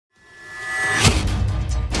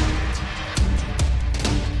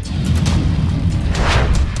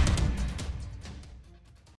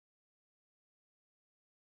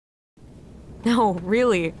No,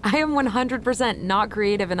 really. I am 100% not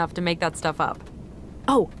creative enough to make that stuff up.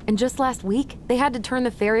 Oh, and just last week, they had to turn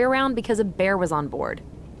the ferry around because a bear was on board.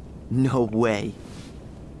 No way.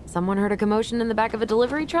 Someone heard a commotion in the back of a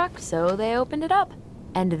delivery truck, so they opened it up.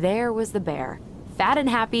 And there was the bear, fat and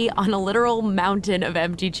happy on a literal mountain of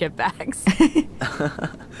empty chip bags.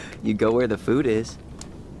 You go where the food is.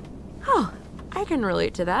 Oh, I can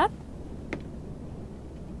relate to that.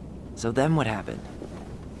 So then what happened?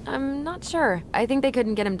 I'm not sure. I think they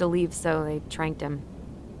couldn't get him to leave, so they tranked him.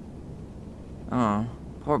 Oh,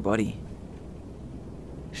 poor buddy.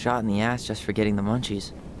 Shot in the ass just for getting the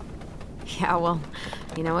munchies. Yeah, well,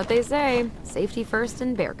 you know what they say. Safety first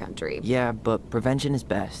in bear country. Yeah, but prevention is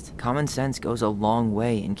best. Common sense goes a long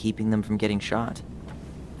way in keeping them from getting shot.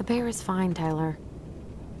 The bear is fine, Tyler.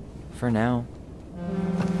 For now.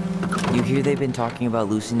 You hear they've been talking about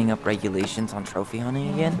loosening up regulations on trophy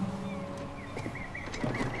hunting again?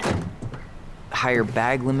 Higher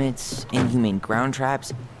bag limits, inhumane ground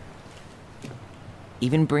traps,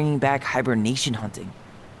 even bringing back hibernation hunting.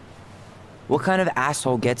 What kind of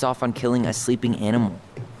asshole gets off on killing a sleeping animal?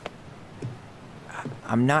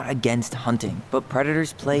 I'm not against hunting, but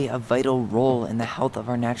predators play a vital role in the health of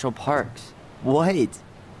our natural parks. What?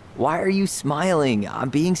 Why are you smiling? I'm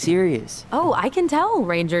being serious. Oh, I can tell,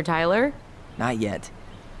 Ranger Tyler. Not yet,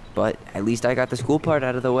 but at least I got the school part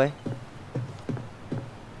out of the way.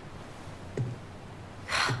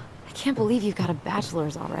 I can't believe you've got a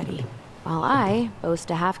bachelor's already. While I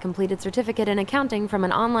boast a half-completed certificate in accounting from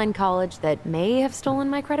an online college that may have stolen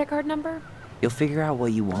my credit card number. You'll figure out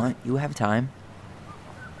what you want. You have time.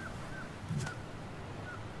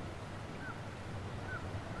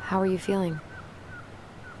 How are you feeling?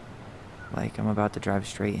 Like I'm about to drive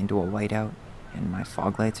straight into a whiteout and my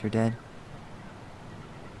fog lights are dead.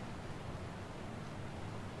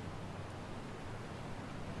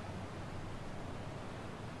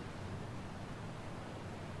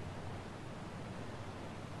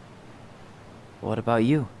 What about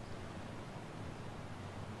you?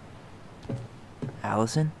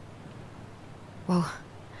 Alyson? Whoa.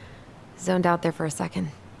 Zoned out there for a second.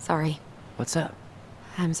 Sorry. What's up?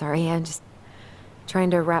 I'm sorry, I'm just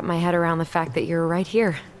trying to wrap my head around the fact that you're right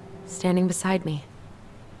here, standing beside me,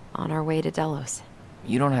 on our way to Delos.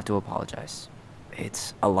 You don't have to apologize.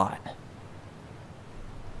 It's a lot.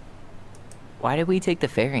 Why did we take the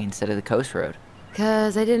ferry instead of the coast road?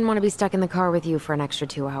 'Cause I didn't want to be stuck in the car with you for an extra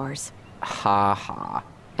 2 hours. Ha ha.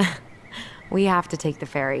 We have to take the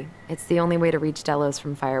ferry. It's the only way to reach Delos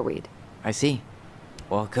from Fireweed. I see.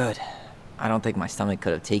 Well, good. I don't think my stomach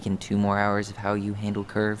could have taken 2 more hours of how you handle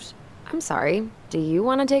curves. I'm sorry. Do you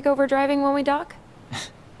want to take over driving when we dock?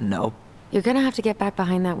 No. You're gonna have to get back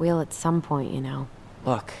behind that wheel at some point, you know.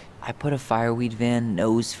 Look, I put a fireweed van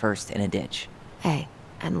nose first in a ditch. Hey,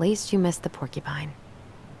 at least you missed the porcupine.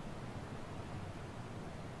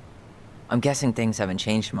 I'm guessing things haven't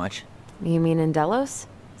changed much. You mean in Delos?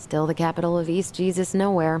 Still the capital of East Jesus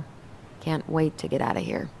Nowhere. Can't wait to get out of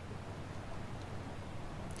here.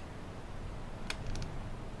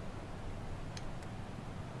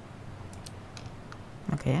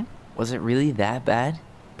 Okay. Was it really that bad?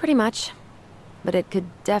 Pretty much. But it could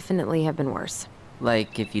definitely have been worse.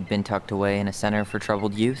 Like if you'd been tucked away in a center for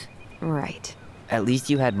troubled youth? Right. At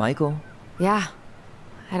least you had Michael. Yeah.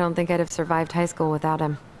 I don't think I'd have survived high school without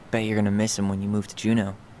him. Bet you're gonna miss him when you move to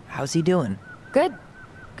Juneau. How's he doing? Good.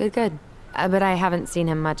 Good. But I haven't seen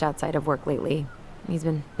him much outside of work lately. He's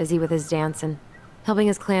been busy with his dance and helping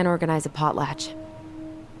his clan organize a potlatch.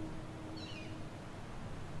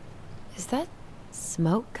 Is that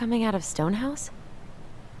smoke coming out of Stonehouse?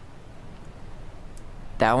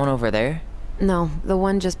 That one over there? No, the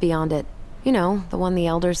one just beyond it. You know, the one the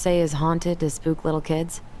elders say is haunted to spook little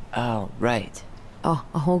kids. Oh, right. Oh,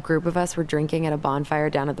 a whole group of us were drinking at a bonfire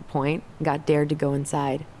down at the point, got dared to go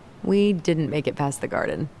inside. We didn't make it past the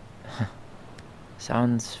garden.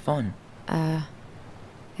 Sounds fun.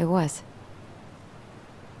 It was.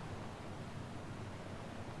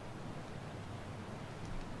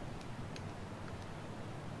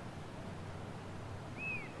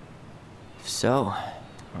 So,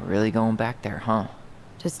 we're really going back there, huh?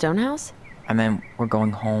 To Stonehouse? I mean, we're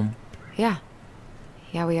going home. Yeah.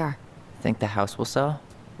 Yeah, we are. Think the house will sell?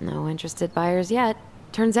 No interested buyers yet.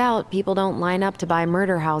 Turns out people don't line up to buy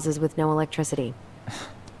murder houses with no electricity.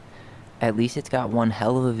 At least it's got one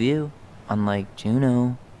hell of a view, unlike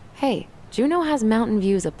Juneau. Hey, Juneau has mountain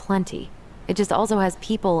views aplenty. It just also has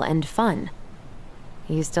people and fun.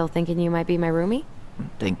 You still thinking you might be my roomie?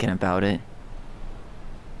 I'm thinking about it.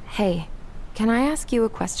 Hey, can I ask you a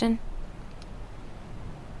question?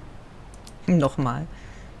 Nochmal.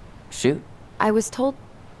 Shoot. I was told...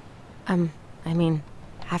 I mean,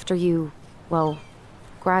 after you, well,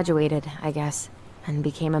 graduated, I guess, and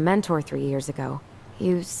became a mentor 3 years ago,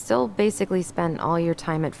 you still basically spent all your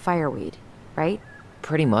time at Fireweed, right?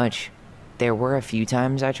 Pretty much. There were a few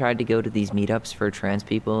times I tried to go to these meetups for trans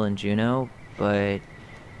people in Juneau, but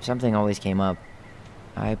something always came up.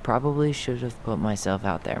 I probably should have put myself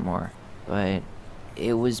out there more, but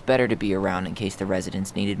it was better to be around in case the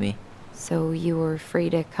residents needed me. So you were free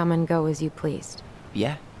to come and go as you pleased?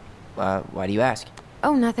 Yeah. Why do you ask?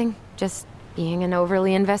 Oh, nothing. Just being an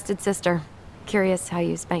overly invested sister. Curious how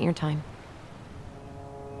you spent your time.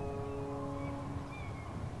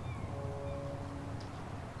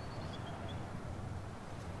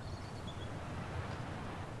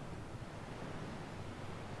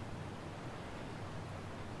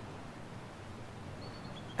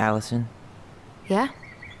 Alyson, Yeah?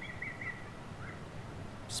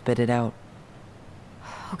 spit it out.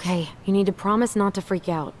 Okay, you need to promise not to freak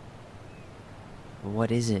out.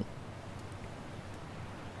 What is it?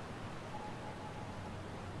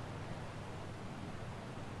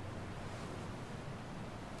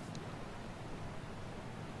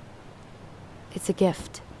 It's a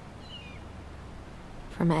gift.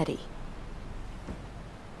 From Eddie.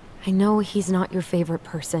 I know he's not your favorite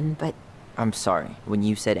person, but... I'm sorry. When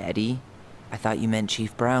you said Eddie, I thought you meant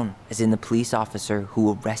Chief Brown, as in the police officer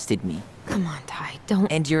who arrested me. Come on, Ty,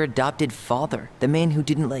 don't... And your adopted father, the man who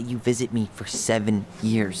didn't let you visit me for 7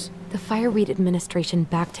 years. The Fireweed administration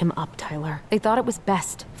backed him up, Tyler. They thought it was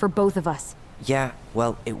best for both of us. Yeah,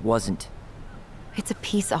 well, it wasn't. It's a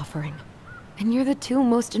peace offering. And you're the two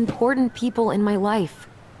most important people in my life.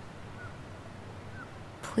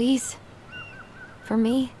 Please? For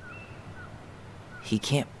me? He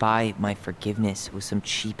can't buy my forgiveness with some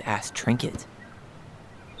cheap-ass trinket.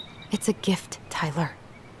 It's a gift, Tyler.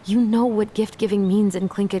 You know what gift-giving means in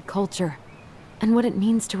Tlingit culture, and what it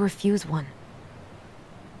means to refuse one.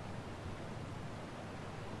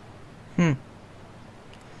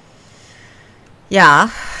 Ja,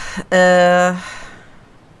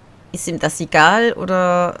 ist ihm das egal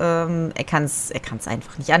oder er kann's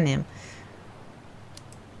einfach nicht annehmen?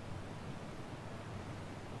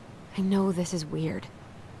 I know this is weird,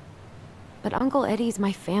 but Uncle Eddie's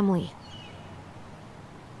my family.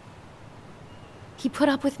 He put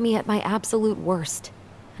up with me at my absolute worst,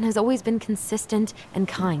 and has always been consistent and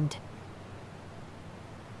kind.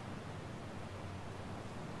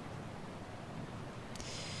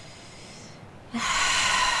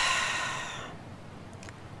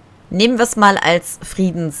 Nehmen wir es mal als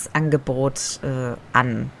Friedensangebot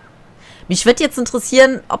an. Mich würde jetzt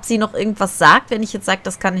interessieren, ob sie noch irgendwas sagt, wenn ich jetzt sage,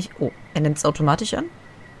 das kann ich... Oh, er nimmt es automatisch an?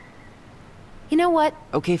 You know what?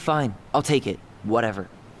 Okay, fine. I'll take it. Whatever.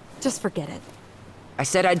 Just forget it. I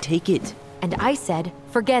said I'd take it. And I said,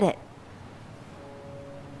 forget it.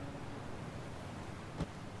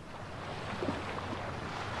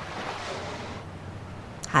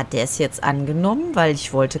 Hat er es jetzt angenommen? Weil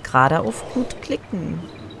ich wollte gerade auf gut klicken.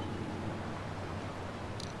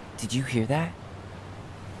 Did you hear that?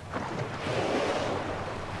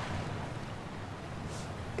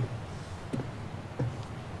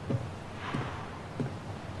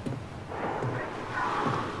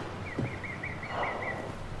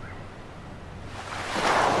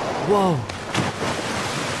 Whoa!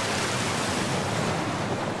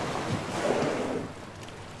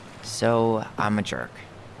 So, I'm a jerk.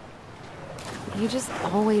 You just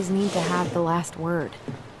always need to have the last word.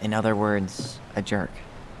 In other words, a jerk.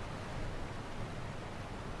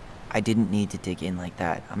 I didn't need to dig in like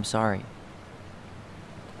that. I'm sorry.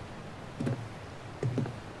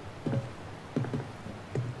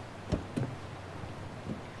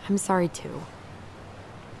 I'm sorry too.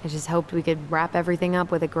 I just hoped we could wrap everything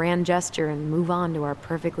up with a grand gesture and move on to our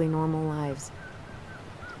perfectly normal lives.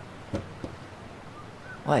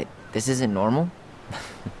 What? This isn't normal?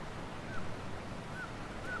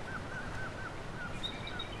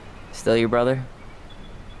 Still your brother?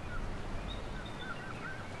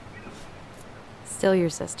 Still your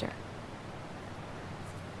sister.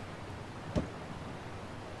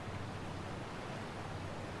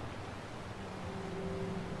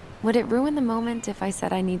 Would it ruin the moment if I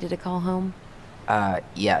said I needed to call home?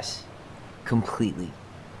 Yes. Completely.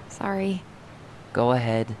 Sorry. Go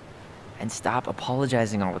ahead and stop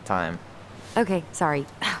apologizing all the time. Okay, sorry.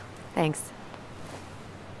 Thanks.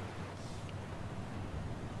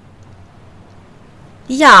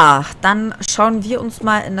 Ja, dann schauen wir uns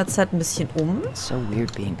mal in der Zeit ein bisschen um. It's so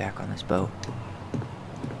weird being back on this boat.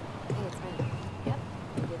 Hey, it's me. Yep,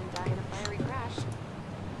 you didn't die in a fiery crash.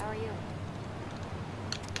 How are you?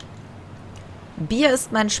 Bier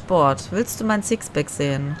ist mein Sport. Willst du mein Sixpack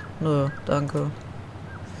sehen? Nö, danke.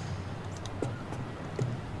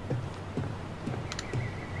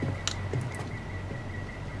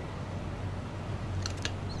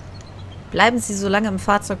 Bleiben Sie so lange im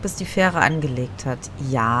Fahrzeug, bis die Fähre angelegt hat.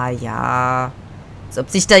 Ja, ja. Als ob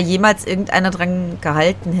sich da jemals irgendeiner dran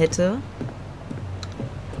gehalten hätte.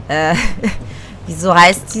 Wieso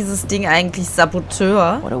heißt dieses Ding eigentlich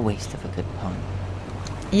Saboteur? What a waste of a good pun.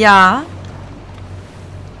 Ja.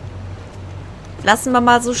 Lassen wir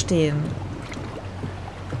mal so stehen.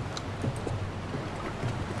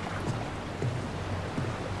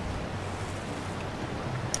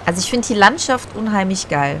 Also ich finde die Landschaft unheimlich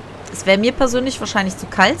geil. Es wäre mir persönlich wahrscheinlich zu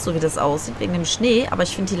kalt, so wie das aussieht, wegen dem Schnee. Aber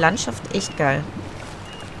ich finde die Landschaft echt geil.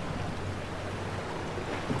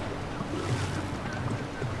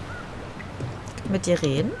 Mit dir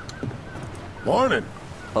reden? Morning.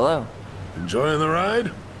 Hello. Enjoying the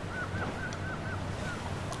ride?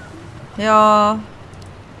 Ja.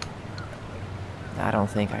 I don't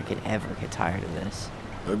think I could ever get tired of this.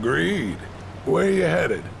 Agreed. Where you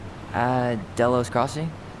headed? Delos Crossing?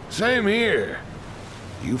 Same here.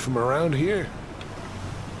 You from around here?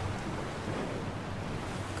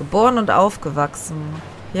 Geboren und aufgewachsen.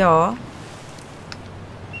 Ja.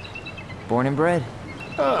 Born and bred.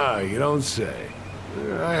 Ah, you don't say.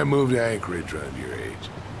 I moved to Anchorage around your age.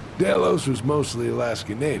 Delos was mostly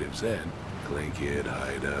Alaskan natives then. Clinkit,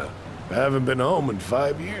 Haida. I haven't been home in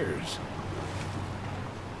 5 years.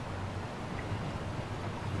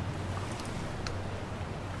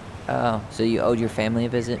 Oh, so you owed your family a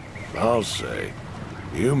visit? I'll say.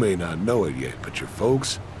 You may not know it yet, but your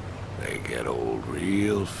folks, they get old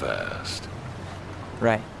real fast.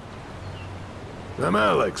 Right. I'm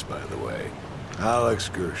Alex, by the way. Alex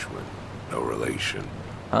Gershwin. No relation.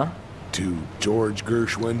 Huh? To George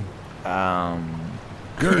Gershwin.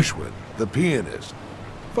 Gershwin, the pianist.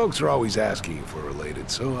 Folks are always asking if we're related,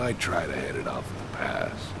 so I try to head it off in the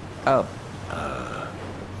pass. Oh.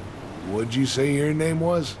 What'd you say your name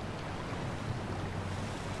was?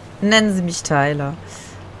 Nennen Sie mich Tyler.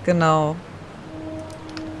 Genau.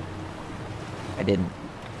 I didn't.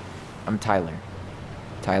 I'm Tyler.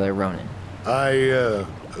 Tyler Ronan.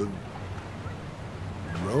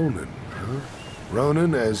 Ronan, huh?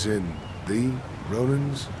 Ronan as in the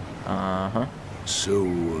Ronans? Uh-huh. So,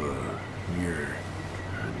 I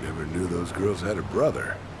never knew those girls had a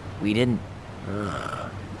brother. We didn't.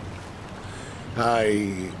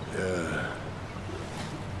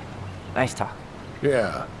 Nice talk.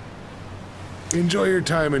 Yeah. Enjoy your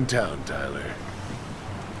time in town, Tyler.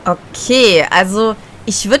 Okay, also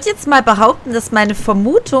ich würde jetzt mal behaupten, dass meine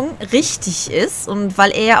Vermutung richtig ist. Und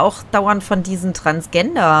weil er ja auch dauernd von diesen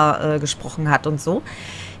Transgender gesprochen hat und so,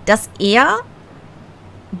 dass er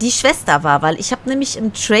die Schwester war. Weil ich habe nämlich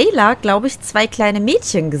im Trailer, glaube ich, 2 kleine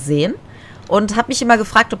Mädchen gesehen. Und habe mich immer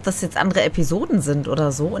gefragt, ob das jetzt andere Episoden sind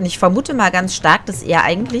oder so. Und ich vermute mal ganz stark, dass er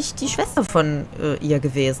eigentlich die Schwester von ihr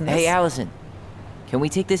gewesen ist. Hey, Alyson. Can we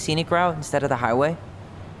take the scenic route instead of the highway?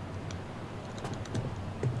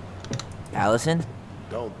 Alyson?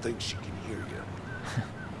 Don't think she can hear you.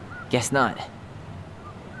 Guess not.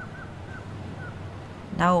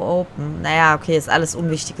 Now open. Naja, okay, ist alles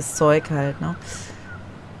unwichtiges Zeug halt, ne?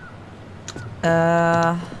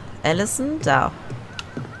 Alyson? Da.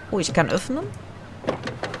 Oh, ich kann öffnen?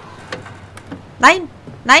 Nein!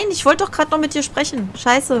 Nein, ich wollte doch gerade noch mit dir sprechen.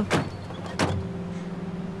 Scheiße.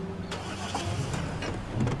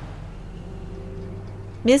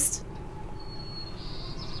 Mist.